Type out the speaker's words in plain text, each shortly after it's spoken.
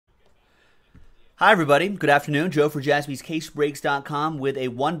Hi, everybody. Good afternoon. Joe for JaspysCaseBreaks.com with a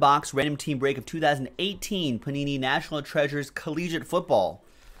one-box random team break of 2018 Panini National Treasures Collegiate Football.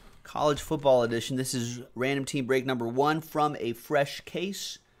 College Football Edition. This is random team break number 1 from a fresh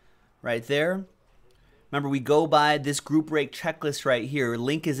case right there. Remember, we go by this group break checklist right here.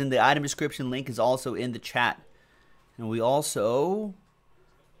 Link is in the item description. Link is also in the chat. And we also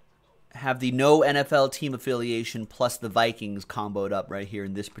have the no NFL team affiliation plus the Vikings comboed up right here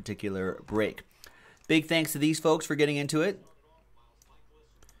in this particular break. Big thanks to these folks for getting into it.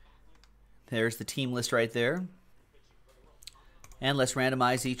 There's the team list right there. And let's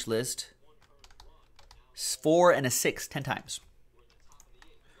randomize each list. 4 and a 6, 10 times.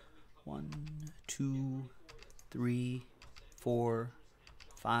 1, 2, 3, 4,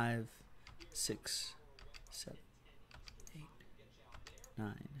 5, 6, 7, 8,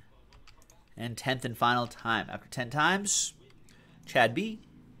 9. And 10th and final time. After 10 times, Chad B.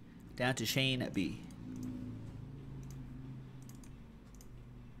 down to Shane B.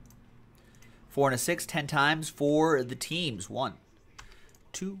 4 and a 6, 10 times for the teams. 1,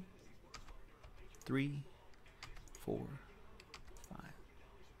 2, 3, 4, 5.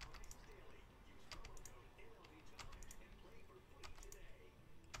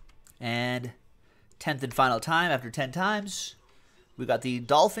 And 10th and final time. After 10 times, we got the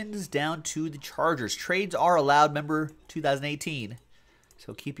Dolphins down to the Chargers. Trades are allowed, remember, 2018.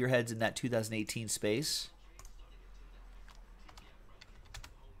 So keep your heads in that 2018 space.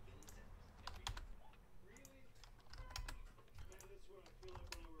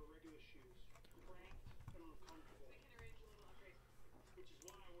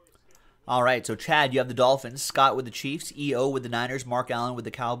 All right, so Chad, you have the Dolphins, Scott with the Chiefs, EO with the Niners, Mark Allen with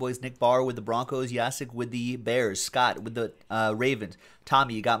the Cowboys, Nick Barr with the Broncos, Yasik with the Bears, Scott with the Ravens.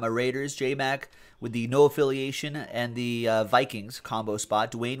 Tommy, you got my Raiders, J-Mac with the no affiliation and the Vikings combo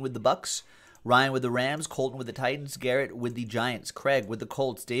spot, Dwayne with the Bucks, Ryan with the Rams, Colton with the Titans, Garrett with the Giants, Craig with the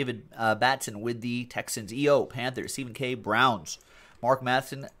Colts, David Batson with the Texans, EO, Panthers, Stephen K, Browns, Mark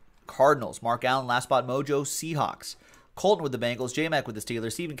Matheson, Cardinals, Mark Allen, Last Spot Mojo, Seahawks, Colton with the Bengals, J-Mac with the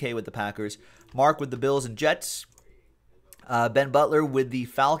Steelers, Stephen K with the Packers, Mark with the Bills and Jets, Ben Butler with the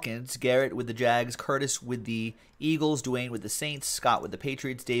Falcons, Garrett with the Jags, Curtis with the Eagles, Dwayne with the Saints, Scott with the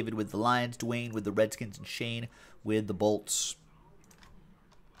Patriots, David with the Lions, Dwayne with the Redskins, and Shane with the Bolts.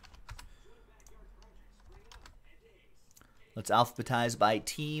 Let's alphabetize by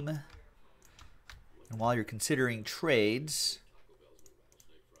team. And while you're considering trades,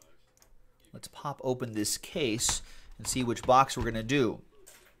 let's pop open this case and see which box we're going to do.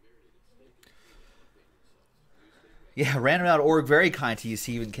 Yeah, random.org, very kind to you,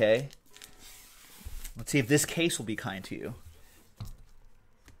 Stephen K. Let's see if this case will be kind to you.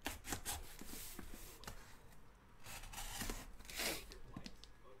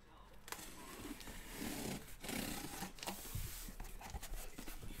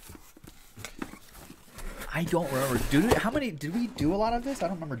 I don't remember. How many did we do? A lot of this? I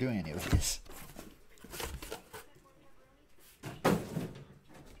don't remember doing any of this.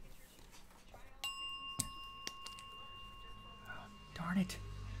 Darn it.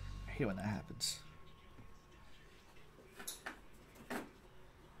 I hate when that happens.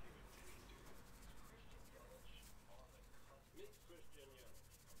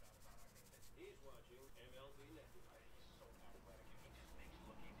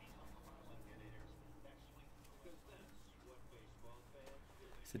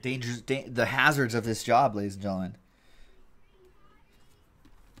 It's the dangers, the hazards of this job, ladies and gentlemen.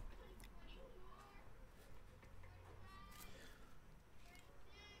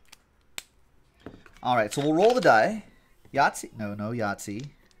 All right, so we'll roll the die. Yahtzee. No Yahtzee.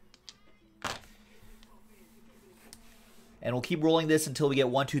 And we'll keep rolling this until we get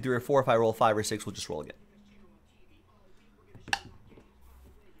 1, 2, 3, or 4. If I roll 5 or 6, we'll just roll again.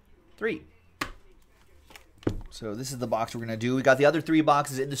 3. So this is the box we're going to do. We got the other 3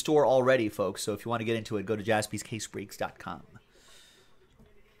 boxes in the store already, folks. So if you want to get into it, go to JaspysCaseBreaks.com.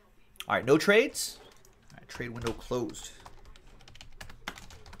 All right, no trades. All right, trade window closed.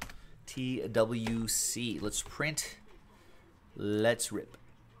 TWC. Let's print. Let's rip.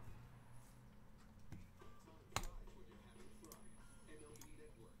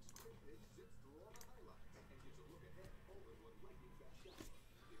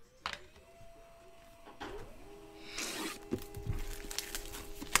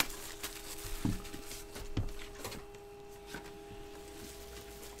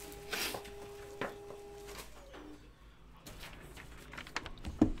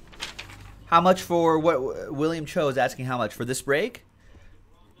 How much for what William Cho is asking? How much for this break?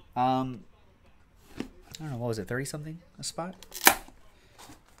 I don't know. What was it? 30 something a spot.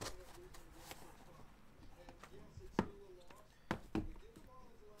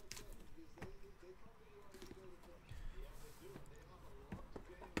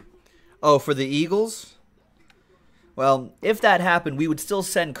 Oh, for the Eagles? Well, if that happened, we would still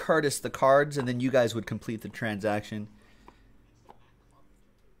send Curtis the cards, and then you guys would complete the transaction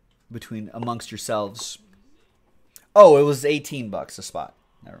amongst yourselves. Oh, it was $18 a spot.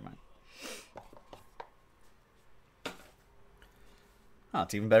 Never mind. Oh,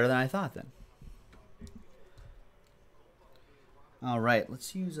 it's even better than I thought then. All right,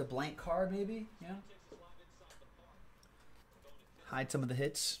 let's use a blank card maybe. Yeah. Hide some of the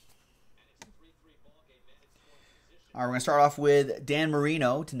hits. All right, we're going to start off with Dan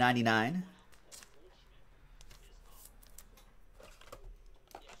Marino to 99.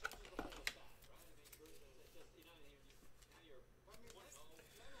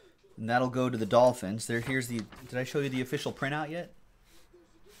 And that'll go to the Dolphins. Here's the. Did I show you the official printout yet?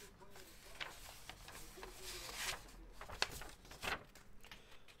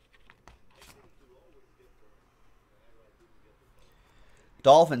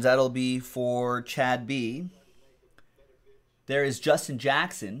 Dolphins, that'll be for Chad B. There is Justin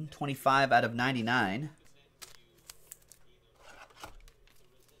Jackson, 25 out of 99.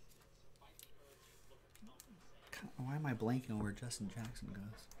 Why am I blanking on where Justin Jackson goes?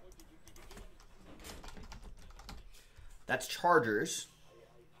 That's Chargers.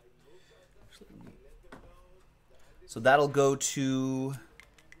 So that'll go to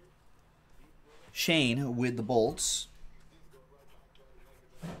Shane with the Bolts.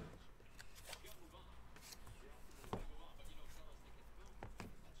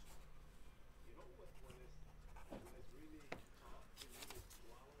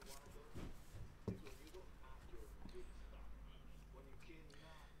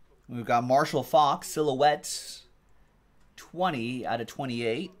 We've got Marshall Faulk, Silhouettes, 20 out of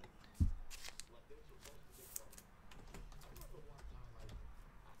 28.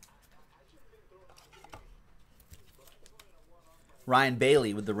 Ryan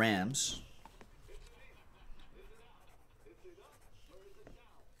Bailey with the Rams.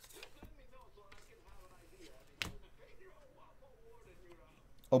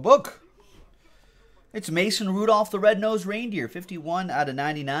 Oh, book. It's Mason Rudolph, the Red-Nosed Reindeer, 51 out of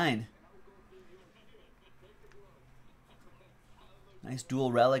 99. Nice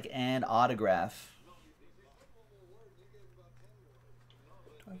dual relic and autograph.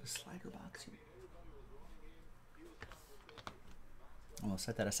 Do I have a slider box here? I'll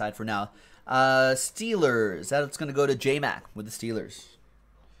set that aside for now. Steelers. That's going to go to J-Mac with the Steelers.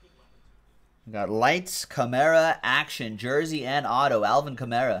 We got Lights, Kamara, Action, Jersey, and Auto. Alvin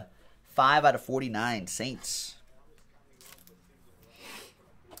Kamara. 5 out of 49. Saints.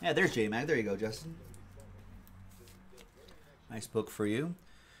 Yeah, there's J-Mac. There you go, Justin. Nice book for you.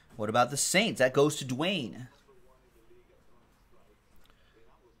 What about the Saints? That goes to Dwayne.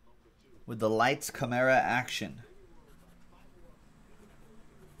 With the Lights, Kamara, Action.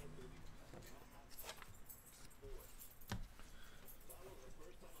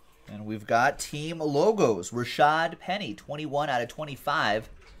 And we've got team logos. Rashad Penny, 21 out of 25.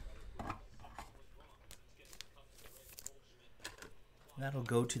 That'll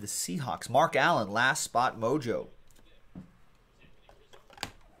go to the Seahawks. Mark Allen, last spot mojo.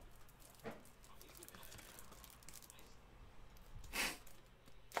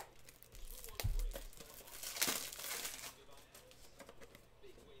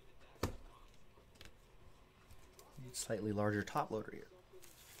 Slightly larger top loader here.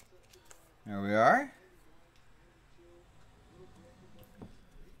 There we are.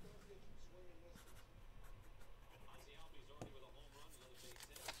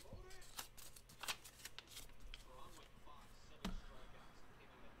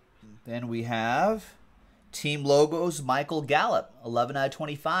 Then we have team logos, Michael Gallup, 11 out of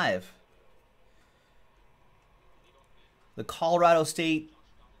 25. The Colorado State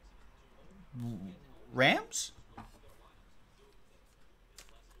Rams?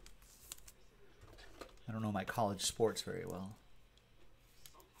 I don't know my college sports very well.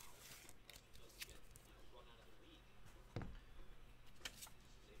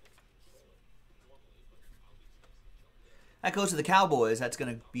 That goes to the Cowboys. That's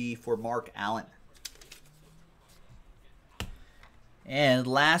going to be for Mark Allen. And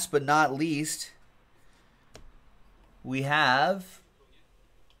last but not least, we have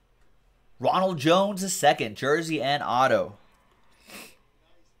Ronald Jones II, jersey and auto.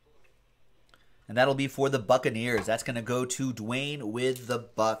 And that'll be for the Buccaneers. That's going to go to Dwayne with the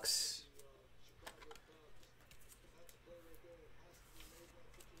Bucks.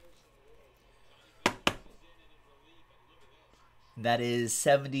 That is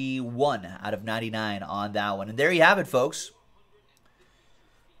 71 out of 99 on that one. And there you have it, folks.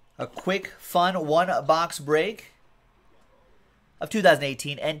 A quick, fun one-box break. of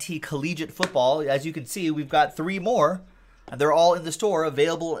 2018 NT Collegiate Football. As you can see, we've got 3 more, and they're all in the store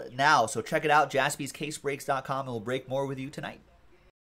available now. So check it out, jaspyscasebreaks.com, and we'll break more with you tonight.